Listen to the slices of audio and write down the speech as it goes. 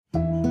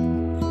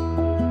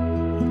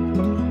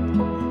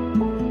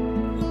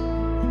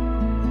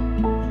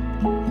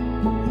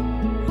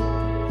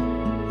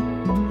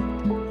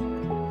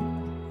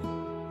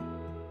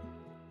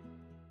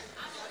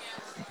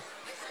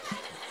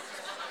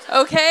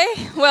Okay,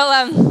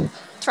 well,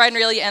 try and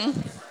reel you in.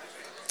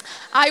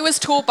 I was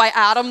told by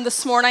Adam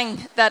this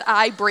morning that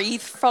I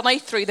breathe funny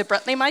through the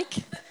Brittany mic.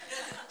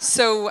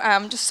 So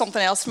just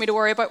something else for me to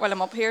worry about while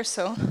I'm up here,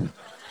 so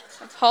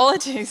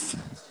apologies.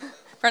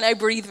 Apparently I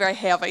breathe very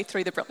heavy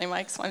through the Brittany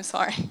mic, so I'm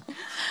sorry.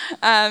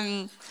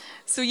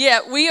 So yeah,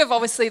 we have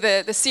obviously,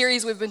 the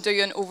series we've been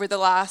doing over the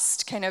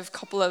last kind of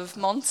couple of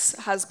months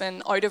has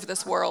been Out of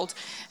This World.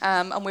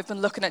 And we've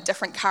been looking at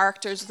different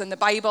characters within the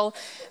Bible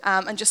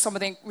and just some of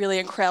the really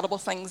incredible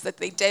things that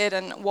they did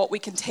and what we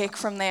can take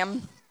from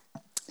them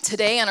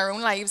today in our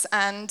own lives.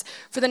 And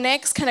for the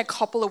next kind of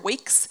couple of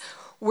weeks,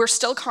 we're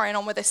still carrying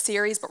on with this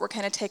series, but we're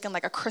kind of taking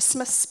like a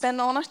Christmas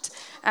spin on it.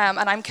 And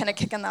I'm kind of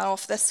kicking that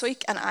off this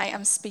week, and I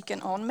am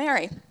speaking on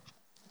Mary,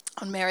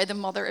 the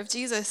mother of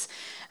Jesus.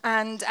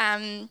 And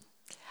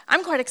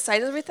I'm quite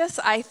excited about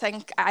this.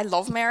 I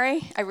love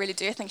Mary. I really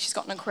do. I think she's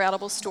got an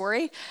incredible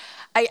story.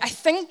 I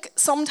think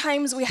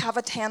sometimes we have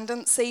a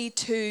tendency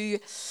to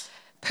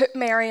put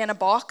Mary in a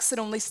box that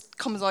only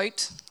comes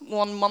out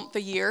 1 month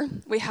a year.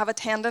 We have a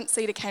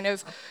tendency to kind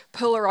of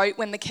pull her out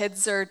when the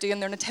kids are doing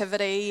their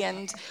nativity,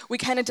 and we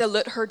kind of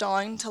dilute her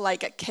down to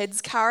like a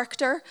kid's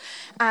character.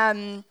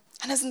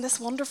 And isn't this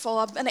wonderful?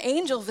 An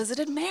angel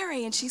visited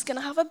Mary, and she's going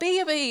to have a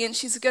baby, and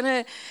she's going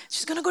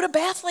to go to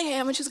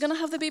Bethlehem, and she's going to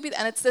have the baby.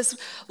 And it's this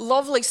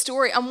lovely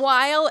story. And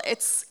while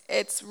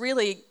it's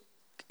really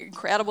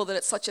incredible that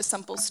it's such a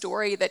simple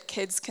story that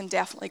kids can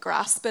definitely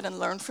grasp it and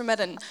learn from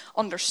it and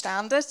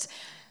understand it,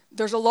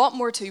 there's a lot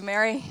more to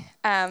Mary,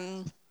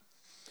 and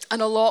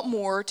a lot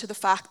more to the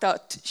fact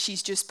that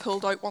she's just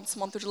pulled out once a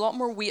month. There's a lot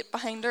more weight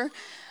behind her,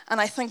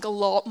 and I think a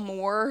lot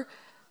more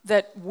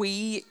that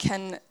we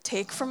can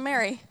take from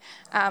Mary.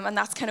 And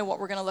that's kind of what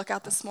we're going to look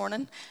at this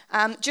morning.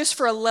 Just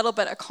for a little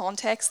bit of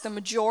context, the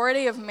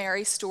majority of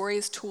Mary's story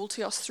is told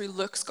to us through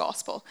Luke's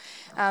gospel.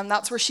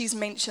 That's where she's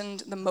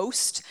mentioned the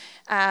most.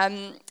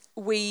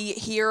 We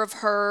hear of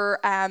her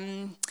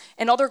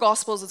in other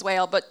gospels as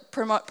well, but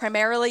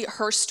primarily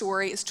her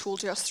story is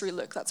told to us through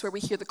Luke. That's where we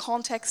hear the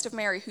context of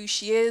Mary, who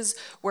she is,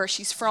 where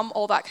she's from,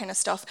 all that kind of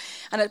stuff.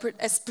 And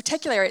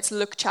particularly, it's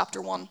Luke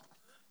chapter 1.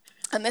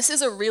 And this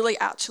is a really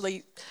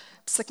actually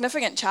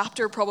significant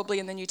chapter probably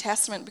in the New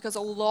Testament, because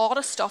a lot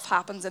of stuff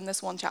happens in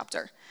this one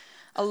chapter.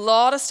 A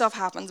lot of stuff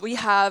happens. We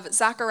have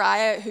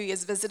Zechariah, who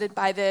is visited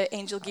by the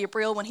angel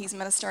Gabriel when he's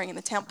ministering in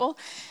the temple.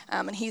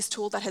 And he's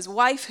told that his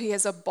wife, who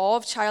is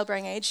above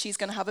childbearing age, she's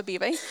going to have a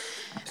baby.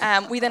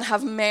 We then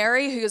have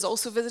Mary, who is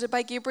also visited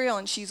by Gabriel,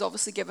 and she's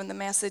obviously given the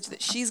message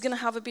that she's going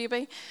to have a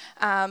baby,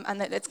 and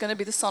that it's going to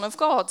be the Son of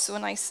God. So a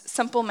nice,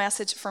 simple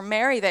message for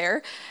Mary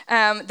there.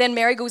 Then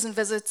Mary goes and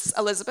visits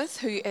Elizabeth,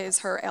 who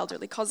is her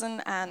elderly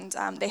cousin, and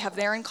they have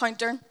their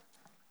encounter,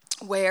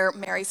 where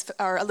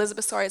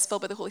Elizabeth is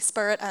filled by the Holy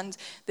Spirit, and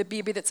the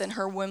baby that's in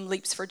her womb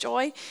leaps for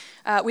joy.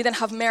 We then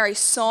have Mary's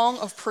song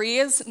of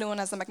praise, known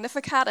as the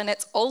Magnificat, and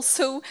it's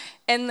also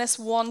in this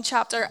one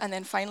chapter. And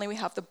then finally we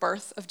have the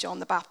birth of John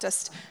the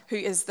Baptist, who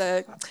is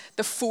the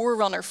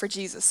forerunner for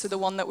Jesus, so the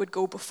one that would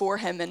go before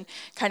him and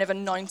kind of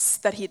announce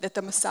that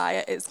the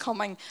Messiah is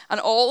coming. And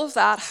all of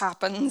that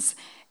happens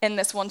in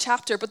this one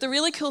chapter. But the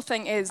really cool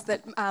thing is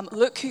that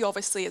Luke, who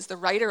obviously is the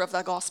writer of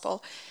the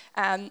gospel,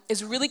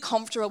 is really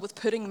comfortable with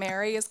putting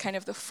Mary as kind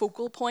of the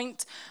focal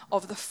point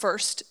of the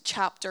first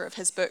chapter of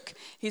his book.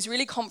 He's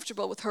really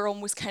comfortable with her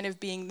almost kind of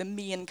being the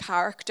main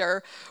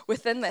character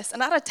within this.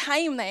 And at a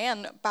time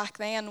back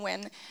then,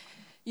 when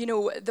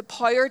the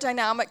power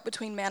dynamic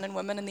between men and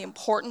women and the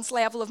importance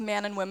level of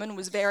men and women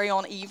was very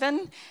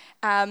uneven.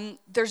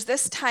 There's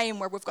this time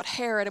where we've got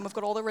Herod and we've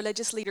got all the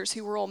religious leaders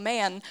who were all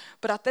men,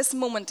 but at this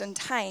moment in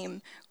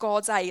time,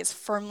 God's eye is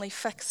firmly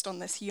fixed on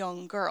this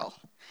young girl.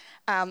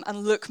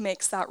 And Luke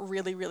makes that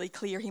really, really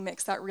clear. He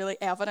makes that really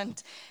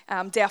evident,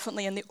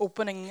 definitely in the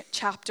opening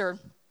chapter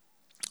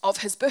of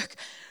his book.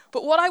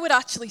 But what I would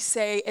actually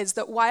say is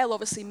that while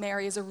obviously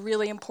Mary is a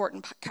really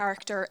important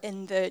character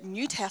in the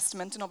New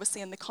Testament and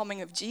obviously in the coming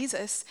of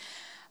Jesus,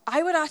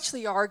 I would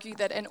actually argue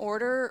that in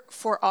order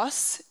for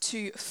us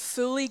to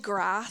fully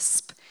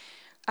grasp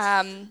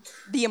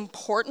the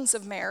importance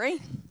of Mary,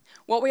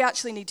 what we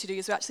actually need to do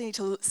is we actually need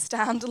to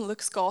stand in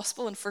Luke's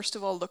gospel and first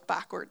of all look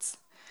backwards.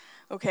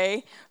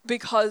 Okay,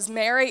 because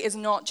Mary is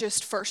not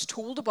just first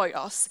told about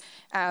us,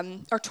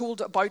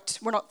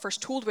 we're not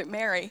first told about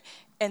Mary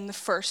in the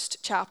first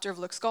chapter of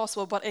Luke's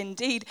gospel, but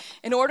indeed,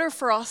 in order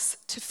for us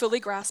to fully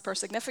grasp her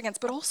significance,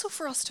 but also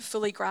for us to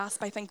fully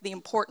grasp, I think, the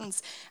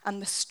importance and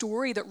the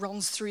story that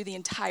runs through the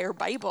entire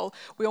Bible,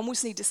 we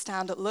almost need to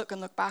stand at Luke and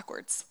look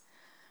backwards,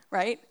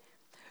 right?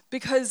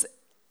 Because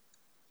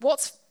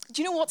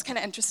do you know what's kind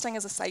of interesting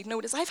as a side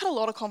note is I've had a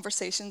lot of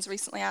conversations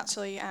recently,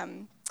 actually.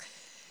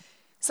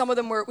 Some of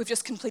them we've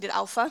just completed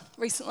Alpha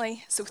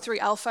recently, so through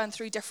Alpha and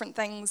through different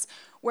things,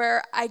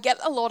 where I get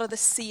a lot of the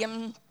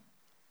same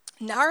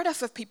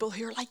narrative of people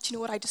who are like, do you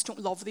know what, I just don't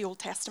love the Old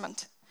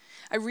Testament.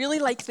 I really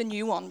like the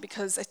new one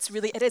because it's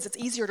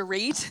easier to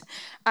read,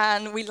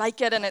 and we like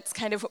it, and it's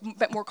kind of a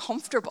bit more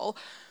comfortable.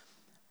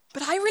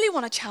 But I really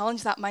want to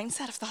challenge that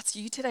mindset if that's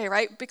you today,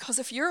 right? Because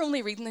if you're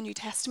only reading the New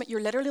Testament,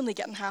 you're literally only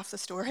getting half the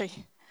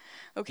story.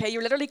 Okay,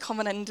 you're literally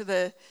coming into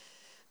the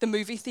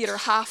movie theater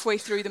halfway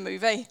through the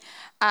movie.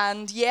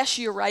 And yes,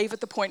 you arrive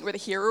at the point where the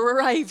hero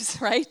arrives,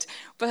 right?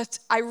 But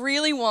I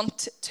really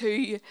want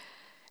to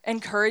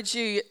encourage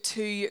you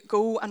to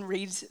go and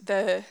read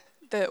the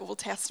Old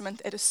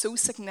Testament. It is so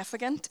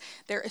significant.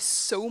 There is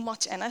so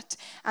much in it,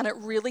 and it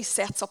really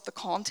sets up the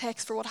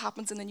context for what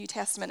happens in the New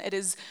Testament. It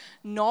is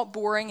not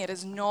boring. It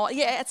is not,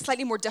 yeah, it's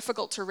slightly more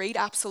difficult to read,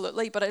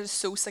 absolutely, but it is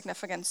so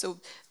significant. So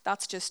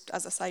that's just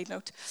as a side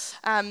note.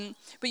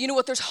 But you know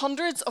what? There's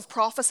hundreds of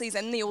prophecies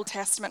in the Old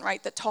Testament,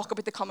 right, that talk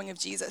about the coming of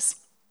Jesus.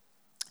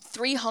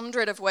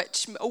 300 of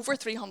which, over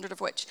 300 of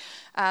which,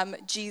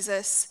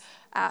 Jesus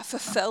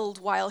fulfilled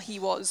while he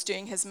was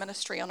doing his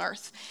ministry on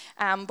earth.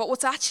 But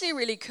what's actually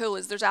really cool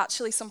is there's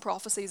actually some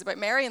prophecies about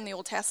Mary in the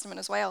Old Testament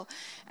as well.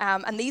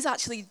 And these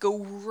actually go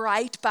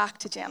right back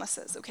to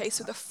Genesis, okay?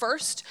 So the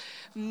first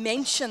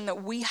mention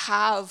that we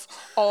have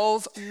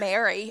of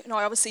Mary, now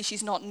obviously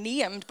she's not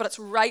named, but it's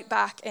right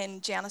back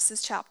in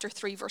Genesis chapter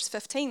 3, verse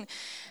 15.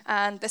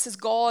 And this is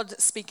God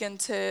speaking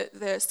to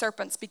the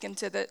serpent, speaking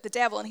to the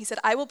devil. And he said,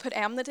 I will put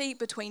enmity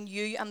between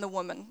you and the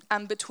woman,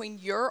 and between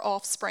your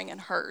offspring and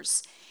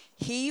hers.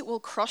 He will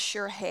crush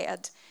your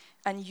head,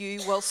 and you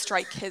will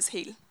strike his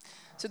heel.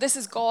 So this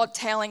is God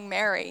telling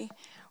Mary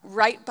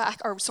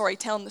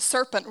telling the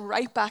serpent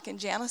right back in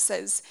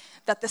Genesis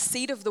that the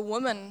seed of the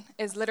woman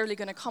is literally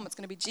going to come. It's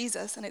going to be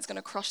Jesus, and it's going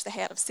to crush the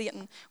head of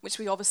Satan, which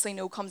we obviously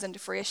know comes into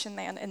fruition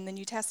then in the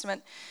New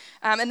Testament.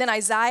 And then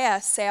Isaiah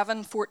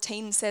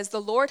 7:14 says, the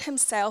Lord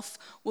himself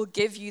will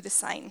give you the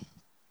sign.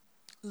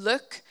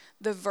 Look,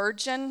 the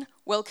virgin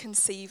will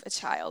conceive a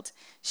child.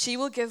 She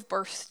will give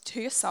birth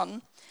to a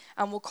son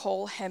and will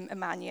call him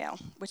Emmanuel,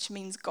 which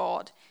means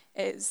God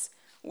is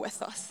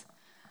with us.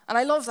 And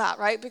I love that,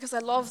 right? Because I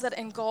love that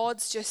in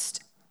God's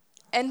just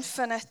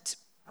infinite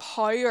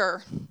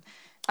power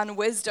and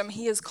wisdom,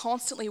 he has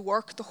constantly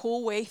worked the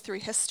whole way through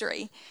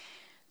history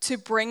to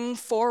bring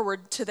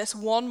forward to this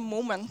one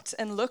moment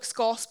in Luke's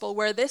gospel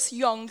where this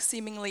young,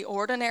 seemingly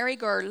ordinary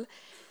girl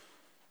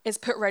is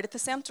put right at the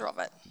center of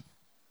it.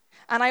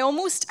 And I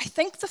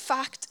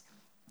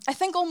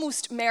think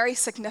almost Mary's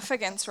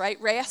significance,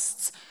 right,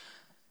 rests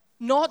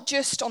not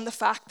just on the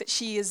fact that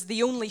she is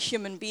the only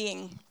human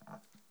being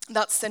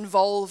that's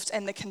involved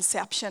in the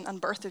conception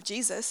and birth of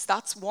Jesus.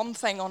 That's one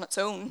thing on its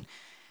own.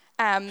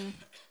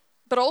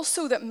 But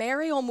also that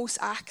Mary almost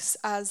acts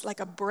as like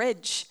a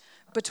bridge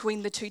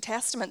between the two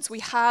testaments.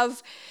 We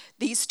have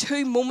these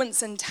two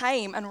moments in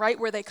time, and right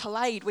where they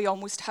collide, we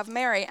almost have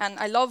Mary. And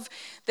I love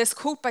this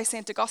quote by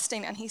St.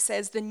 Augustine, and he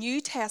says, the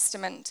New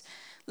Testament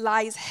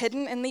lies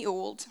hidden in the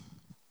Old,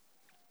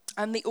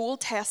 and the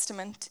Old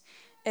Testament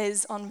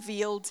is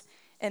unveiled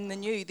in the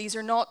New. These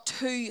are not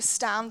two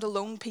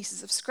standalone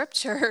pieces of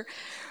scripture,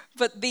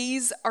 but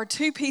these are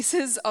two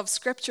pieces of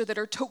scripture that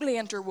are totally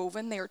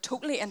interwoven, they are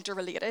totally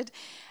interrelated,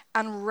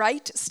 and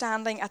right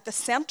standing at the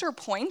center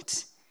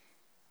point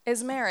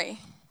is Mary,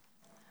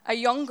 a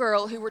young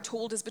girl who we're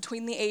told is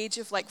between the age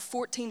of like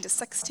 14 to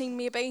 16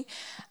 maybe,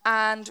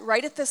 and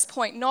right at this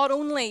point, not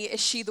only is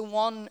she the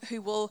one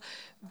who will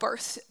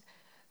birth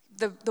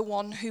the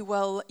one who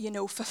will,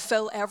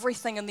 fulfill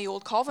everything in the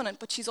old covenant,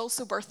 but she's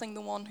also birthing the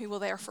one who will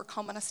therefore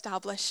come and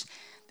establish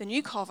the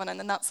new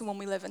covenant, and that's the one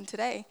we live in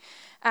today.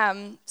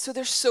 So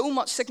there's so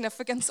much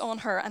significance on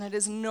her, and it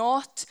is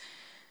not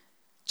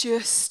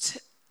just,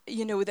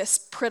 this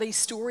pretty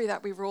story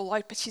that we roll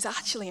out, but she's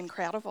actually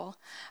incredible.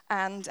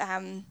 And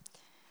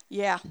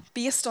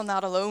based on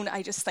that alone,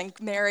 I just think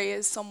Mary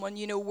is someone,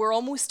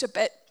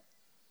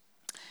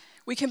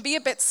 we can be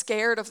a bit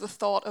scared of the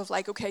thought of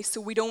like, okay, so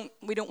we don't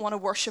want to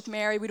worship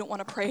Mary, we don't want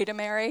to pray to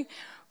Mary,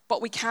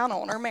 but we can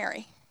honor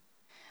Mary.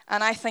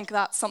 And I think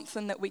that's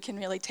something that we can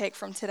really take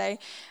from today.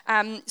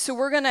 So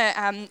we're going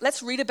to,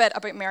 let's read a bit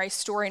about Mary's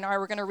story now.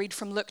 We're going to read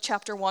from Luke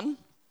chapter 1.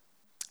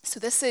 So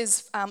this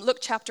is Luke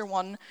chapter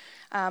 1,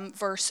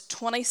 verse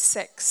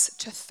 26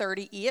 to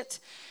 38.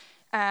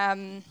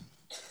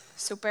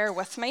 So bear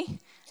with me,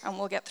 and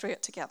we'll get through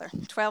it together.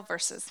 12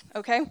 verses,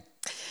 okay?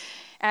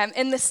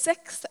 In the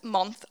 6th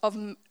month of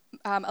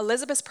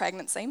Elizabeth's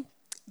pregnancy,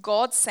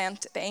 God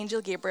sent the angel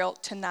Gabriel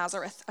to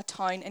Nazareth, a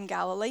town in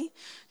Galilee,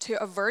 to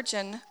a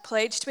virgin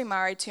pledged to be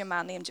married to a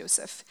man named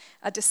Joseph,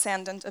 a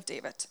descendant of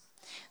David.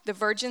 The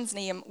virgin's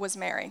name was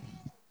Mary.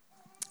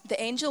 The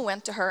angel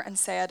went to her and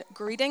said,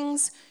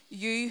 "Greetings,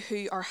 you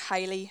who are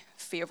highly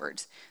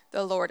favored.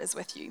 The Lord is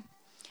with you."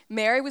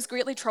 Mary was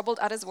greatly troubled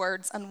at his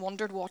words and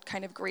wondered what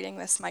kind of greeting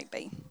this might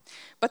be.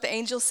 But the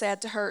angel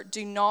said to her,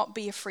 "Do not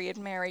be afraid,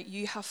 Mary.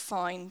 You have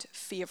found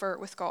favor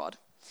with God.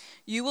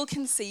 You will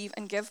conceive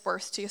and give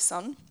birth to a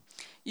son.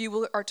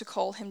 You are to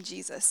call him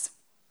Jesus.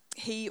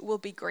 He will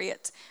be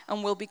great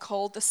and will be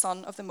called the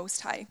Son of the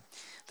Most High.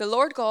 The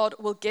Lord God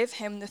will give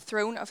him the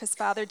throne of his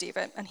father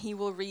David, and he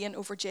will reign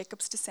over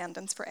Jacob's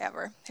descendants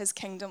forever. His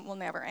kingdom will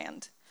never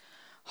end."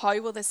 "How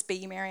will this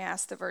be," Mary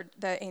asked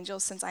the angel,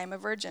 "since I am a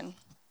virgin?"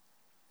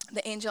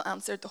 The angel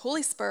answered, "The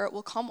Holy Spirit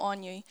will come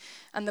on you,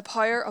 and the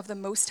power of the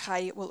Most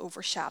High will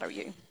overshadow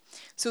you.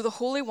 So the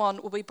Holy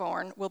One will be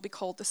born, will be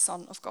called the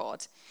Son of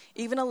God.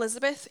 Even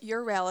Elizabeth,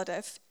 your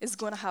relative, is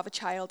going to have a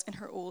child in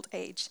her old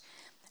age.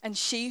 And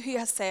she who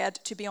has said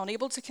to be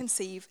unable to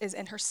conceive is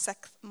in her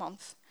 6th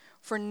month,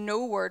 for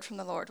no word from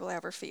the Lord will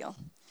ever fail."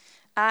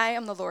 "I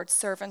am the Lord's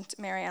servant,"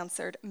 Mary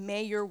answered.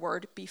 "May your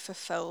word be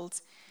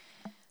fulfilled."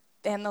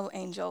 Then the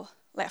angel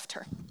left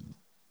her.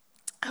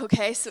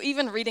 Okay, so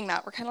even reading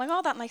that, we're kind of like,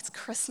 oh, that nice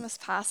Christmas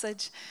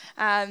passage.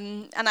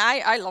 And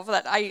I love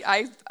it.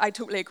 I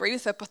totally agree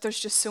with it, but there's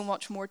just so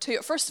much more to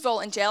it. First of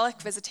all,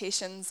 angelic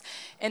visitations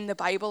in the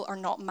Bible are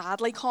not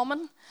madly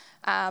common.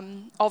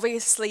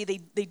 Obviously,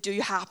 they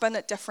do happen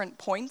at different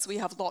points. We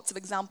have lots of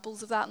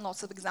examples of that and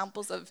lots of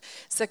examples of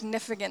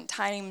significant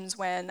times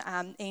when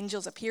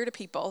angels appear to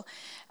people.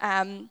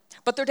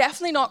 But they're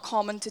definitely not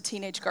common to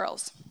teenage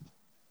girls.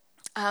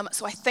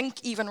 So I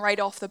think even right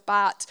off the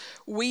bat,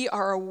 we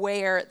are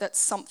aware that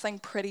something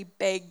pretty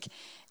big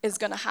is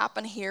going to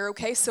happen here,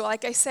 okay? So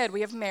like I said,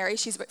 we have Mary.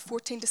 She's about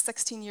 14 to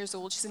 16 years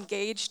old. She's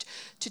engaged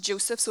to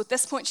Joseph. So at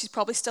this point, she's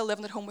probably still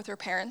living at home with her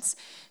parents.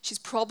 She's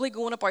probably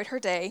going about her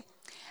day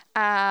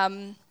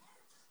and,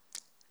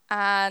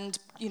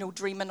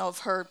 dreaming of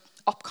her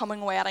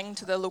upcoming wedding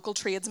to the local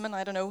tradesman.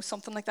 I don't know,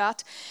 something like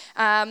that.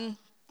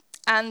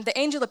 And the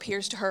angel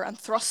appears to her and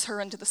thrusts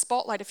her into the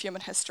spotlight of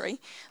human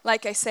history.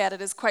 Like I said,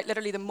 it is quite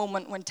literally the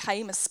moment when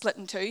time is split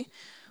in two.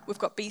 We've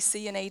got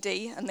BC and AD,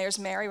 and there's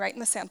Mary right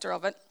in the center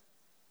of it.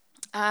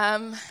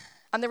 And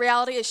the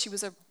reality is she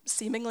was a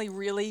seemingly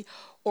really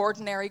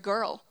ordinary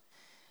girl.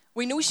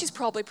 We know she's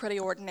probably pretty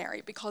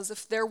ordinary because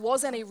if there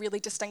was any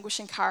really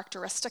distinguishing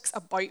characteristics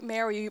about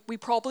Mary, we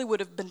probably would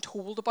have been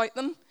told about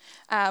them.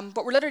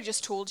 But we're literally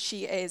just told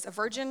she is a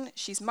virgin,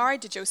 she's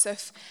married to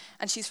Joseph,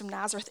 and she's from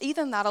Nazareth.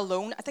 Even that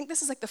alone, I think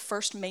this is like the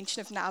first mention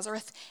of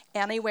Nazareth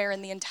anywhere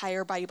in the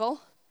entire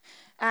Bible.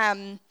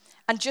 And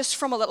just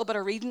from a little bit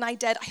of reading I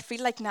did, I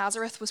feel like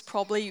Nazareth was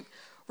probably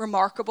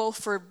remarkable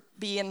for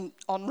being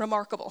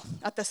unremarkable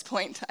at this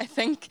point. I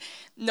think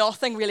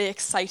nothing really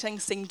exciting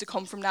seemed to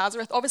come from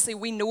Nazareth. Obviously,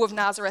 we know of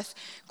Nazareth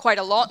quite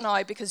a lot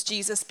now because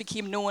Jesus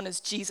became known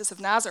as Jesus of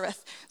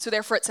Nazareth. So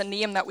therefore, it's a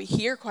name that we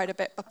hear quite a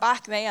bit. But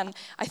back then,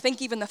 I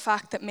think even the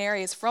fact that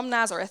Mary is from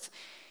Nazareth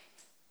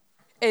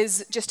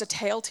is just a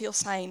telltale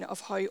sign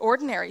of how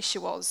ordinary she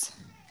was.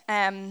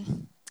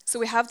 So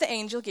we have the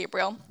angel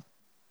Gabriel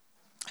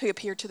who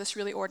appeared to this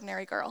really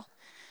ordinary girl.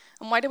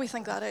 And why do we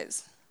think that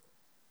is?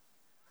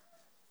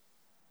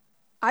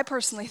 I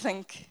personally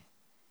think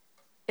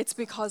it's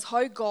because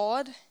how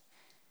God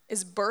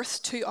is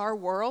birthed to our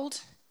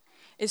world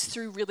is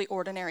through really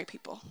ordinary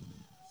people,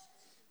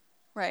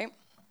 right?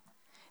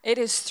 It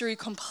is through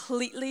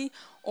completely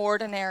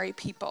ordinary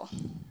people.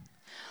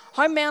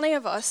 How many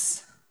of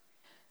us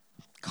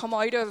come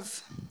out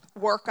of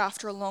work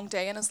after a long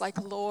day and is like,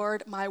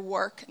 Lord, my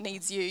work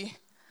needs you.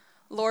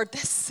 Lord,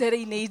 this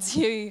city needs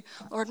you.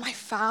 Lord, my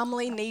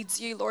family needs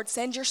you. Lord,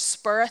 send your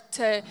spirit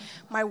to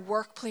my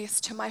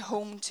workplace, to my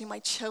home, to my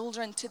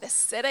children, to this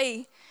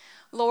city.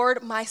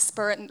 Lord, my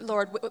spirit,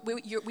 Lord,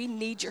 we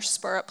need your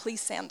spirit. Please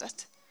send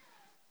it.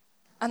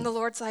 And the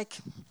Lord's like,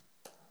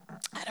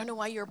 I don't know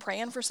why you're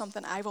praying for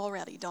something I've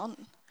already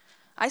done.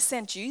 I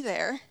sent you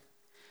there.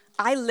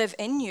 I live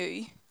in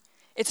you.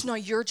 It's now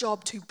your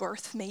job to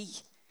birth me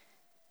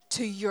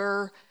to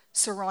your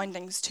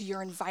surroundings, to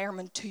your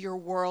environment, to your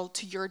world,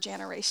 to your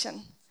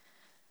generation.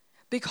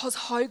 Because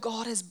how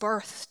God is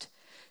birthed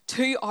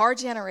to our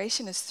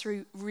generation is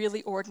through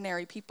really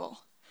ordinary people.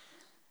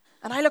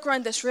 And I look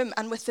around this room,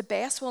 and with the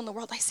best will in the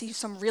world, I see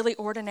some really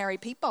ordinary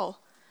people.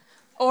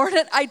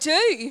 I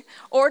do.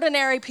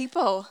 Ordinary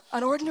people.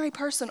 An ordinary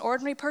person,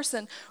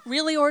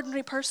 really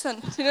ordinary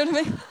person. You know what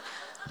I mean?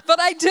 But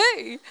I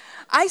do.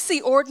 I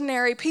see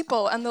ordinary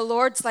people, and the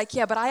Lord's like,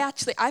 yeah, but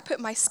I put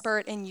my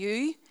spirit in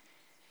you.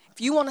 If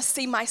you want to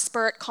see my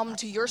spirit come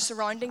to your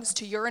surroundings,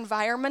 to your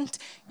environment,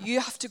 you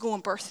have to go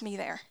and birth me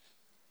there.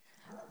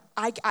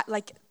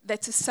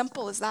 That's as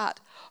simple as that.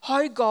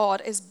 How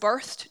God is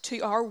birthed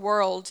to our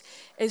world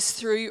is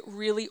through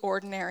really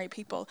ordinary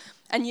people.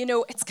 And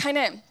there's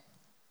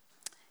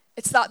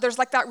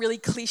like that really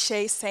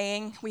cliche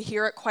saying, we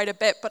hear it quite a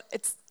bit, but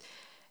it's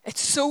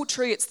so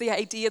true. It's the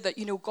idea that,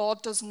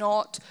 God does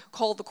not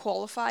call the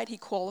qualified, he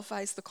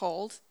qualifies the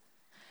called.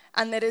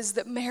 And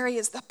that Mary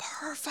is the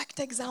perfect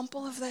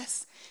example of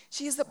this.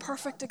 She is the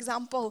perfect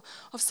example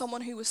of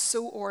someone who was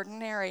so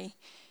ordinary,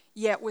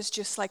 yet was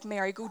just like,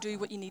 Mary, go do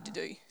what you need to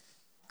do.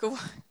 Go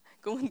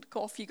and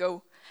off you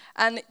go.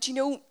 And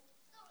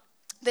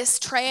this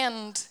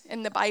trend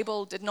in the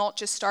Bible did not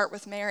just start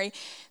with Mary.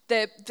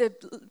 The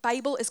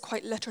Bible is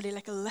quite literally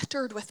like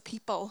littered with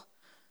people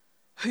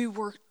who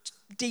were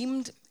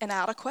deemed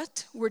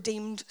inadequate, were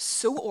deemed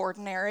so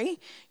ordinary.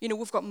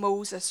 We've got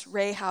Moses,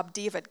 Rahab,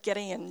 David,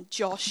 Gideon,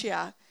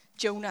 Joshua,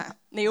 Jonah,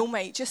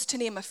 Naomi, just to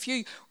name a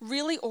few,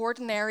 really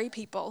ordinary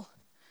people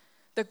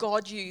that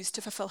God used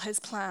to fulfill his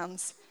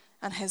plans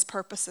and his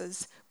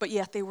purposes, but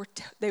yet they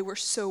were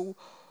so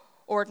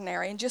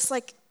ordinary. And just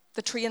like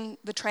The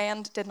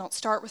trend did not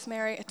start with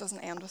Mary. It doesn't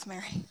end with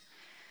Mary.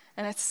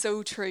 And it's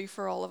so true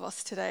for all of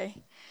us today.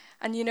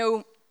 And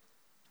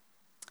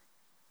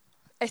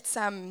it's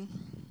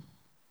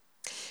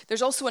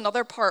there's also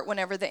another part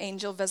whenever the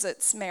angel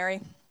visits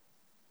Mary.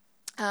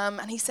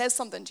 And he says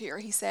something to her.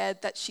 He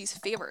said that she's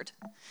favored.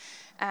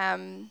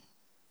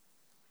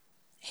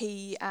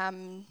 He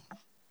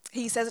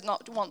says it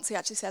not once, he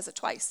actually says it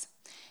twice.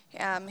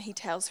 He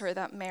tells her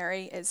that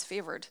Mary is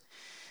favored.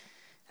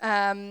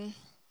 And,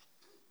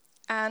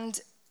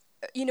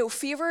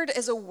 favored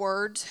is a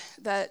word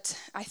that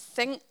I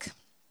think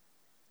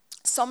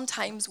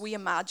sometimes we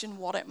imagine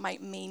what it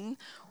might mean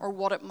or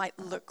what it might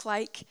look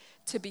like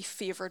to be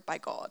favored by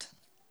God.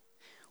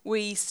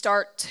 We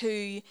start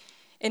to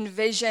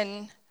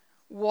envision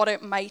what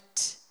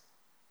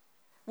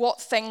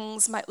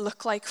things might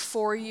look like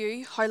for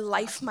you, how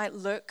life might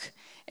look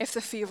if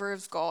the favor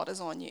of God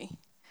is on you.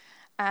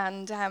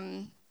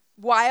 And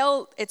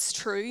while it's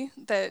true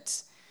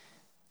that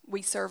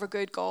we serve a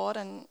good God,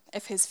 and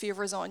if his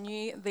favor is on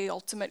you, the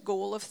ultimate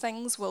goal of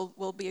things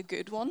will be a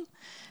good one.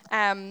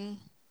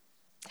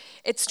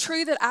 It's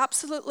true that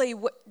absolutely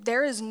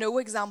there is no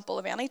example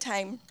of any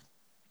time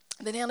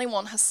that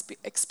anyone has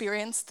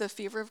experienced the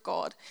favor of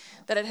God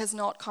that it has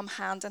not come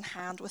hand in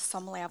hand with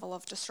some level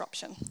of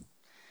disruption.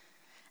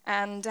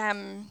 And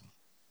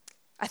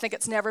I think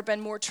it's never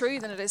been more true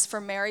than it is for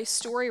Mary's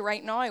story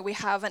right now. We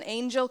have an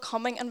angel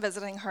coming and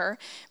visiting her.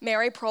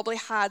 Mary probably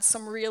had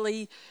some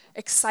really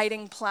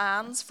exciting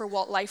plans for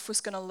what life was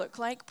going to look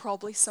like,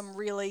 probably some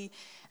really,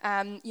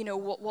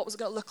 what was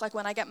going to look like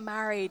when I get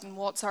married, and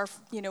what's our,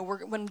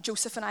 when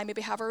Joseph and I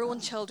maybe have our own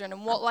children,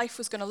 and what life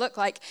was going to look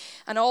like.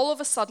 And all of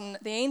a sudden,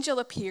 the angel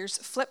appears,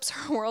 flips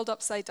her world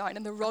upside down,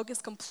 and the rug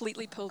is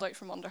completely pulled out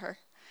from under her.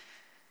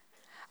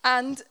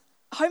 And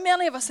how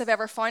many of us have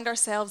ever found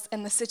ourselves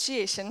in the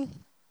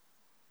situation,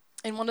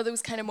 in one of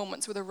those kind of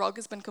moments where the rug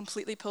has been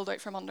completely pulled out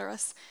from under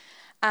us,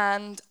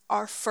 and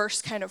our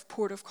first kind of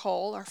port of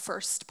call, our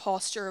first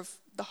posture of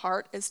the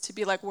heart is to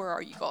be like, where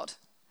are you, God?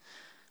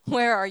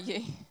 Where are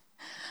you?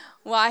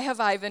 Why have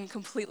I been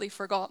completely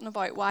forgotten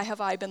about? Why have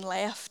I been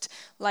left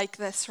like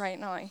this right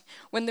now?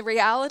 When the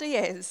reality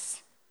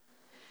is,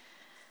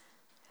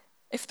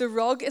 if the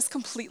rug is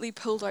completely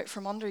pulled out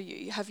from under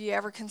you, have you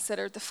ever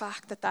considered the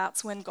fact that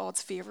that's when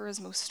God's favor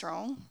is most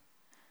strong?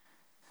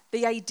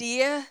 The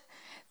idea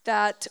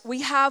that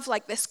we have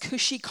like this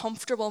cushy,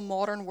 comfortable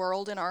modern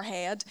world in our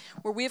head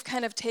where we've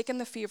kind of taken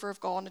the favor of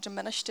God and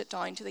diminished it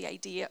down to the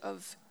idea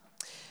of,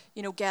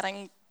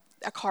 getting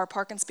a car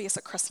parking space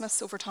at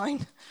Christmas over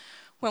town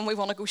when we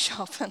want to go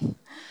shopping.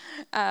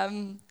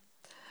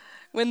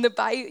 When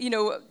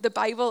the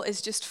Bible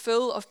is just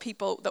full of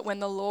people that when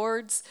the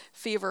Lord's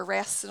favor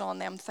rested on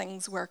them,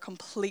 things were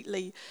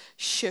completely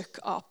shook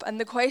up. And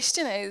the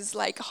question is,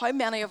 like, how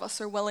many of us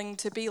are willing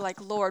to be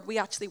like, Lord, we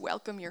actually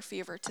welcome your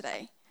favor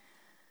today.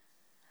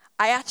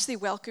 I actually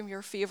welcome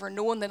your favor,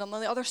 knowing that on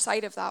the other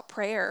side of that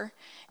prayer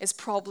is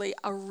probably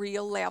a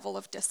real level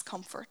of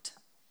discomfort,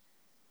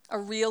 a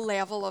real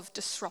level of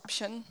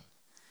disruption,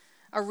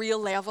 a real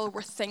level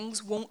where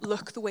things won't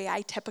look the way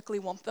I typically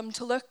want them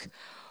to look.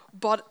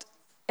 But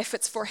if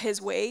it's for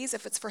his ways,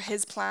 if it's for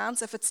his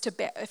plans, if it's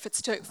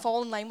to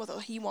fall in line with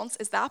what he wants,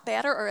 is that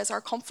better, or is our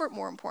comfort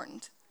more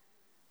important?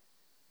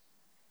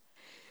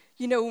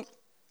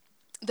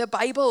 The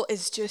Bible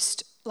is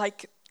just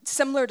like,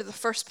 similar to the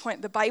first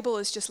point, the Bible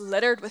is just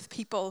littered with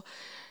people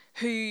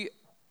who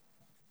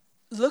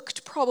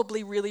looked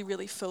probably really,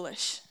 really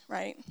foolish,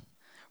 right?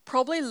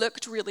 Probably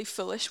looked really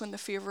foolish when the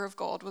favor of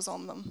God was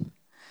on them.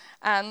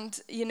 And,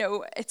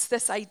 it's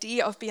this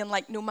idea of being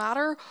like, no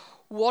matter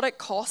what it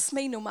costs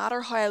me, no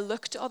matter how I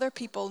look to other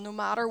people, no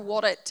matter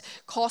what it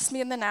costs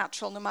me in the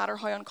natural, no matter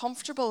how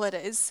uncomfortable it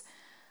is,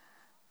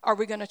 are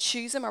we going to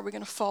choose him? Are we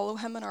going to follow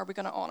him? And are we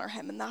going to honor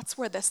him? And that's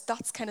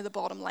kind of the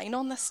bottom line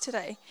on this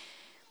today.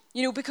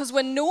 Because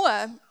when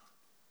Noah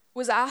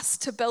was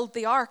asked to build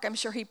the ark, I'm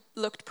sure he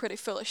looked pretty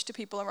foolish to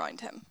people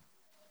around him.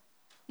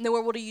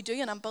 Noah, what are you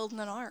doing? I'm building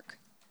an ark.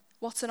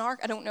 What's an ark?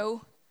 I don't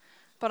know,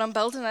 but I'm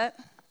building it.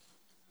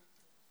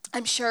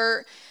 I'm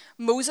sure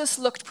Moses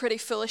looked pretty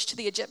foolish to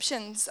the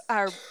Egyptians,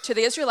 or to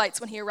the Israelites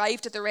when he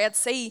arrived at the Red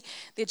Sea.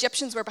 The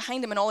Egyptians were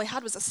behind him and all he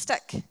had was a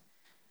stick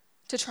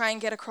to try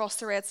and get across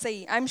the Red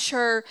Sea. I'm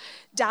sure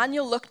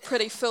Daniel looked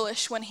pretty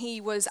foolish when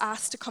he was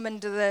asked to come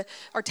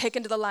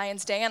taken to the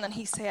lion's den, and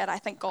he said, I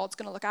think God's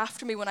going to look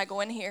after me when I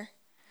go in here.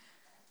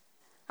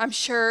 I'm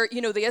sure,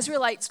 the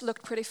Israelites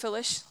looked pretty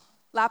foolish.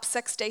 Lap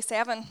 6, day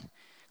 7,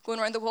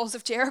 going around the walls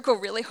of Jericho,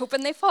 really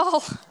hoping they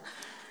fall.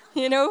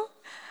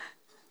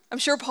 I'm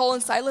sure Paul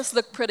and Silas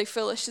looked pretty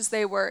foolish as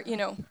they were,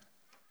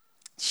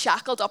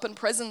 shackled up in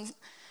prison,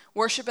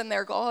 worshiping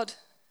their God.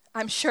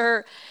 I'm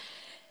sure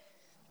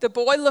the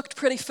boy looked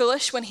pretty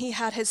foolish when he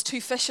had his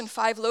 2 fish and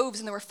 5 loaves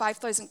and there were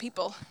 5,000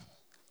 people.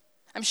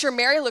 I'm sure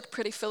Mary looked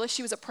pretty foolish.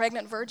 She was a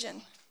pregnant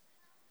virgin.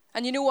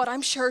 And you know what?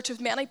 I'm sure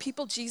to many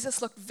people,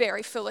 Jesus looked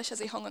very foolish as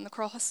he hung on the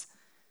cross.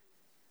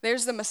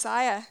 There's the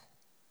Messiah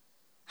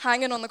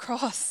hanging on the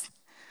cross.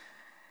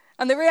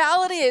 And the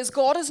reality is,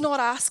 God is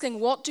not asking,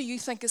 what do you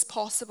think is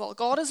possible?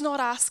 God is not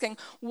asking,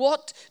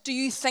 what do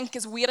you think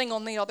is waiting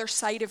on the other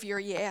side of your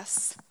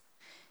yes?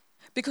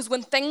 Because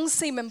when things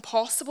seem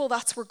impossible,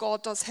 that's where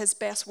God does his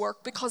best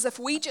work. Because if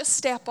we just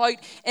step out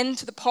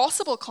into the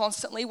possible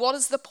constantly, what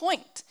is the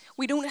point?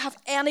 We don't have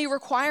any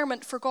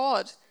requirement for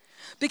God.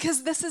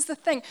 Because this is the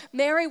thing,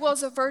 Mary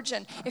was a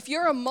virgin. If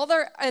you're a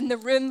mother in the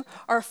room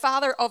or a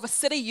father of a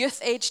city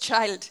youth age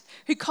child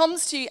who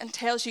comes to you and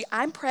tells you,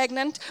 I'm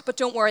pregnant, but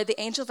don't worry,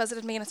 the angel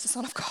visited me and it's the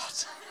Son of God.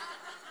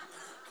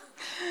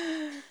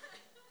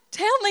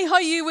 Tell me how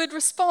you would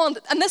respond.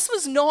 And this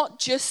was not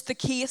just the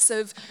case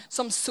of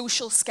some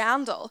social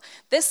scandal.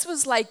 This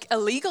was like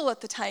illegal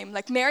at the time.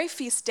 Like Mary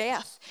faced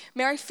death.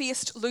 Mary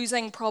faced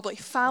losing probably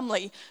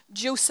family,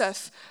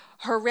 Joseph,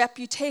 her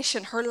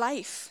reputation, her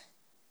life.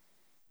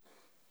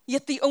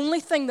 Yet the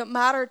only thing that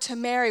mattered to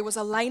Mary was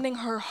aligning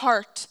her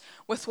heart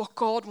with what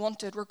God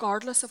wanted,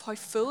 regardless of how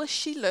foolish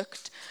she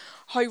looked,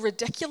 how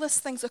ridiculous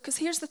things look. Because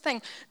here's the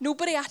thing,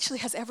 nobody actually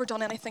has ever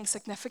done anything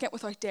significant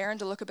without daring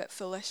to look a bit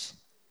foolish.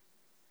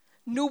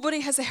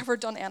 Nobody has ever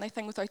done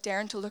anything without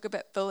daring to look a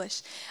bit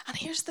foolish. And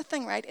here's the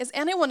thing, right? Is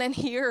anyone in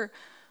here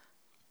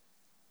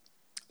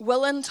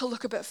willing to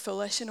look a bit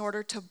foolish in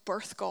order to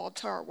birth God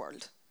to our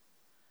world?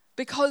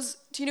 Because,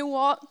 do you know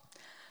what?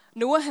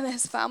 Noah and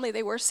his family,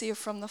 they were saved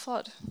from the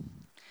flood.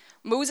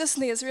 Moses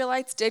and the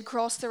Israelites did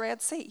cross the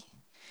Red Sea.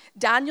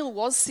 Daniel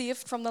was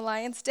saved from the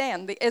lion's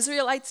den. The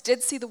Israelites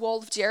did see the wall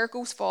of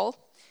Jericho fall.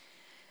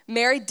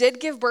 Mary did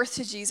give birth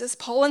to Jesus.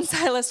 Paul and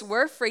Silas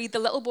were freed. The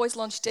little boy's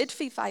lunch did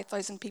feed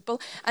 5,000 people.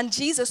 And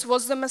Jesus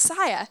was the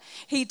Messiah.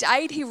 He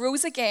died, he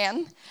rose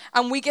again,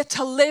 and we get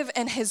to live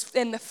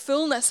in the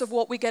fullness of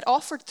what we get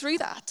offered through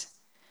that.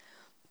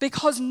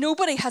 Because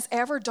nobody has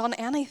ever done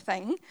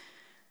anything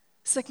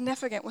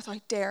significant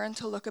without daring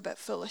to look a bit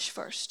foolish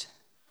first.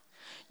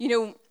 You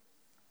know,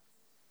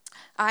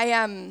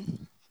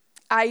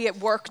 I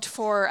worked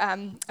for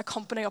a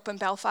company up in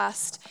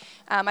Belfast.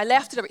 I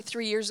left it about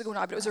 3 years ago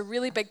now, but it was a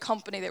really big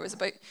company. There was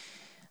about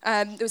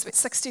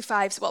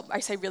 65, well, I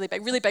say really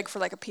big for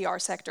like a PR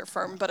sector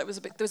firm, but there was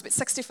about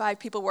 65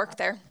 people worked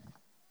there.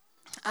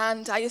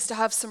 And I used to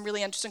have some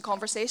really interesting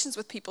conversations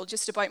with people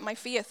just about my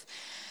faith.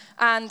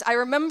 And I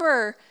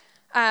remember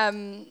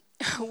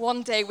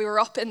one day we were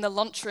up in the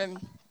lunchroom,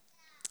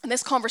 and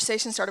this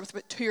conversation started with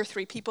about 2 or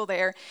 3 people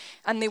there,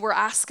 and they were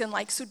asking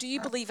like, so do you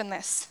believe in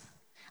this?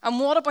 And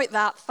what about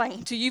that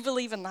thing? Do you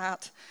believe in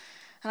that?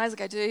 And I was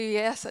like, I do,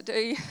 yes, I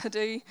do.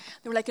 They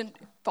were like,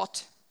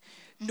 but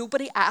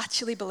nobody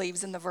actually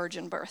believes in the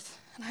virgin birth.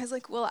 And I was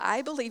like, well,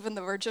 I believe in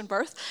the virgin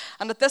birth.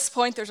 And at this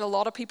point, there's a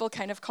lot of people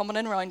kind of coming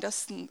in around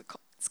us, and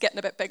it's getting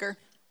a bit bigger.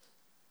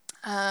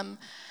 And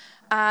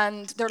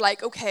they're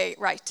like, okay,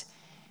 right.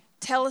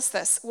 Tell us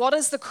this. What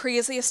is the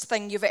craziest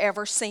thing you've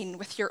ever seen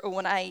with your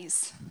own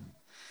eyes?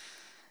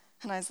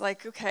 And I was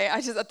like, okay,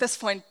 at this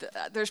point,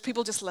 there's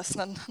people just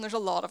listening, and there's a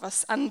lot of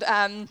us. And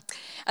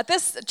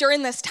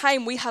during this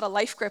time, we had a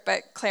life group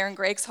at Claire and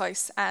Greg's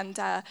house, and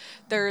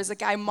there's a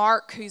guy,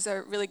 Mark, who's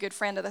a really good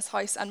friend of this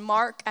house, and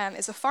Mark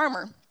is a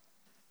farmer.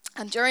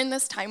 And during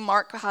this time,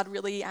 Mark had a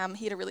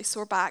really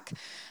sore back,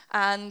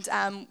 and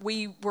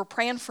we were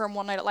praying for him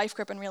one night at life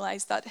group and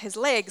realized that his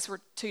legs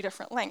were 2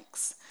 different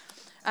lengths.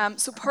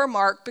 So poor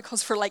Mark,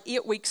 because for like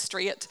 8 weeks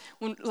straight,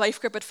 when life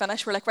group had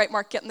finished, we're like, right,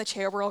 Mark, get in the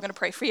chair, we're all going to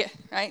pray for you,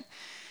 right?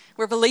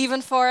 We're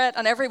believing for it,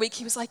 and every week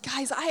he was like,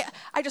 guys,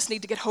 I just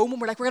need to get home,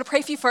 and we're like, we're going to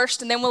pray for you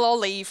first, and then we'll all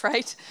leave,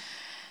 right?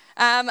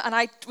 And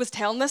I was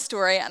telling this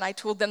story, and I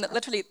told them that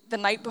literally the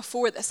night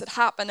before this had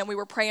happened, and we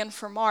were praying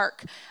for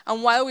Mark,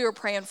 and while we were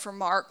praying for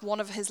Mark, one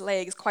of his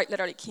legs quite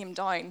literally came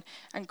down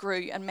and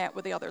grew and met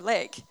with the other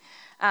leg.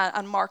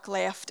 And Mark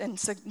left in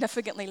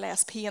significantly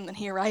less pain than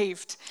he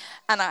arrived.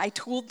 And I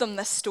told them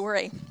this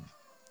story.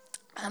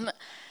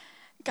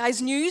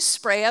 Guys, news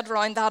spread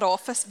around that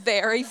office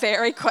very,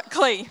 very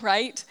quickly,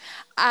 right?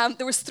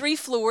 There was 3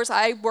 floors.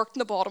 I worked on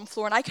the bottom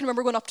floor, and I can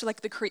remember going up to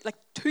like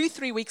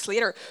 2-3 weeks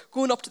later,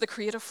 going up to the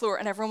creative floor,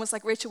 and everyone was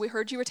like, Rachel, we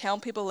heard you were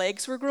telling people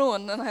legs were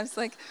growing. And I was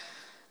like,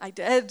 I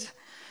did.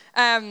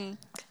 And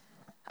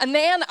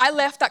then I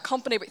left that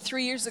company about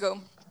 3 years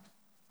ago.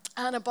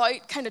 And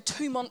about kind of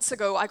 2 months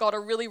ago, I got a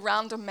really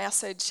random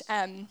message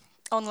on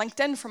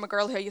LinkedIn from a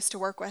girl who I used to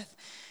work with.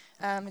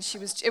 And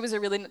it was a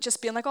really,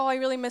 just being like, oh, I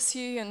really miss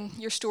you, and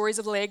your stories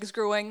of legs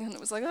growing. And it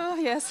was like, oh,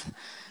 yes.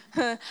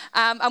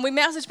 And we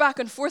messaged back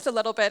and forth a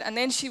little bit. And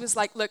then she was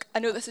like, look, I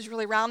know this is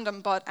really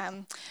random, but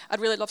I'd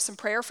really love some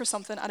prayer for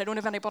something. And I don't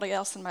have anybody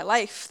else in my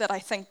life that I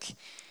think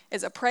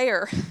is a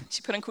prayer.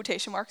 She put in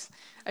quotation marks,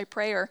 a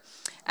prayer.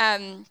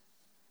 And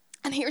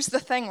here's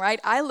the thing, right?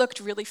 I looked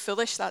really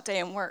foolish that day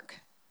in work.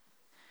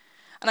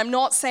 And I'm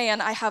not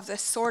saying I have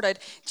this sorted.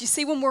 Do you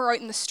see when we're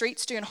out in the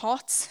streets doing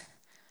hots?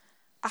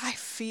 I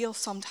feel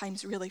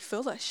sometimes really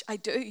foolish. I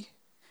do.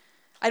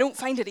 I don't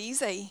find it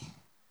easy.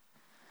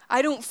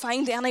 I don't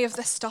find any of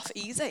this stuff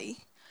easy.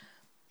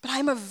 But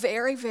I'm a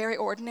very, very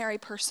ordinary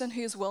person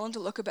who is willing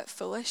to look a bit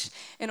foolish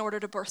in order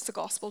to birth the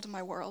gospel to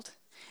my world.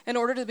 in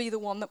order to be the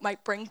one that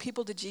might bring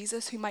people to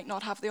Jesus who might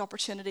not have the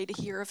opportunity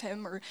to hear of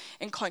him or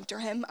encounter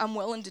him. I'm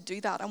willing to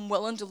do that. I'm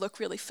willing to look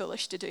really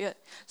foolish to do it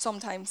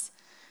sometimes.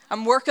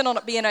 I'm working on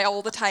it being out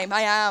all the time.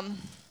 I am.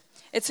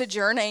 It's a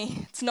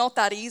journey. It's not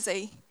that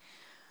easy.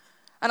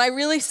 And I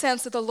really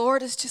sense that the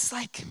Lord is just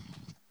like,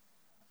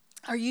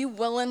 are you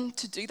willing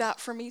to do that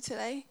for me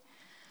today?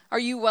 Are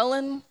you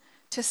willing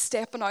to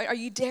step out? Are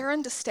you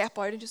daring to step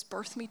out and just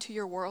birth me to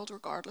your world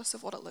regardless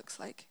of what it looks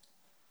like?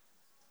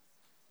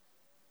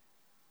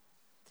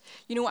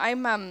 You know,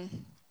 I'm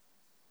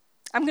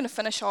going to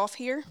finish off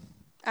here.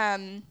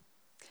 I'm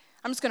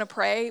just going to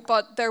pray,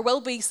 but there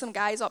will be some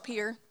guys up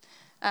here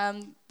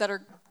that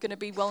are going to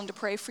be willing to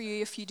pray for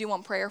you if you do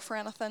want prayer for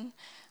anything.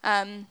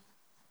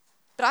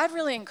 But I'd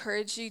really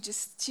encourage you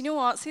just, you know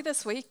what, see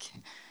this week,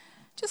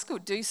 just go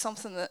do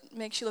something that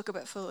makes you look a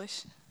bit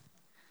foolish.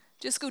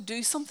 Just go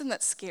do something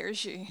that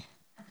scares you.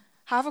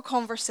 Have a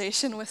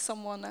conversation with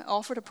someone,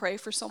 offer to pray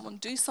for someone,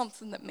 do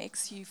something that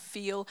makes you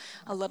feel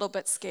a little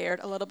bit scared,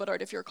 a little bit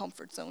out of your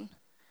comfort zone.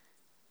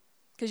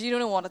 Because you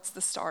don't know what it's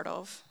the start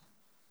of.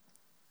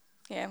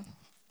 Yeah.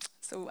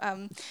 So,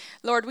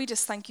 Lord, we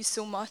just thank you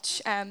so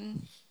much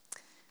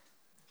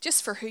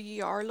just for who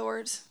you are,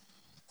 Lord.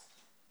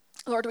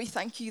 Lord, we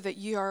thank you that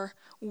you are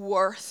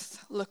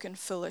worth looking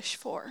foolish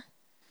for.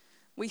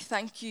 We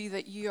thank you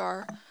that you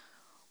are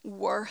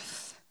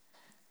worth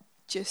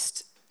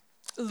just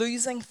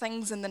losing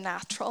things in the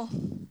natural.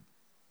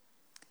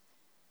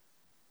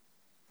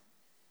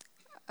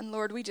 And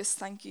Lord, we just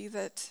thank you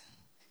that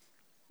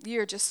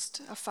you're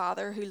just a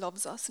Father who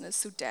loves us and is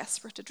so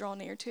desperate to draw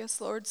near to us,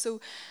 Lord. So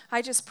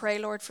I just pray,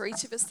 Lord, for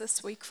each of us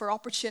this week, for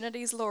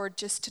opportunities, Lord,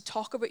 just to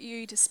talk about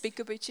you, to speak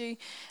about you,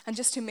 and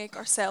just to make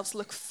ourselves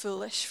look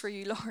foolish for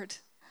you, Lord.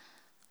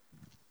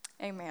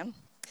 Amen.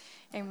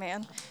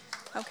 Amen.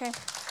 Okay.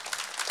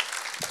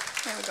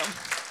 There we go.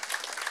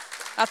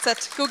 That's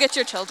it. Go get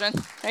your children.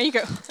 There you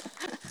go.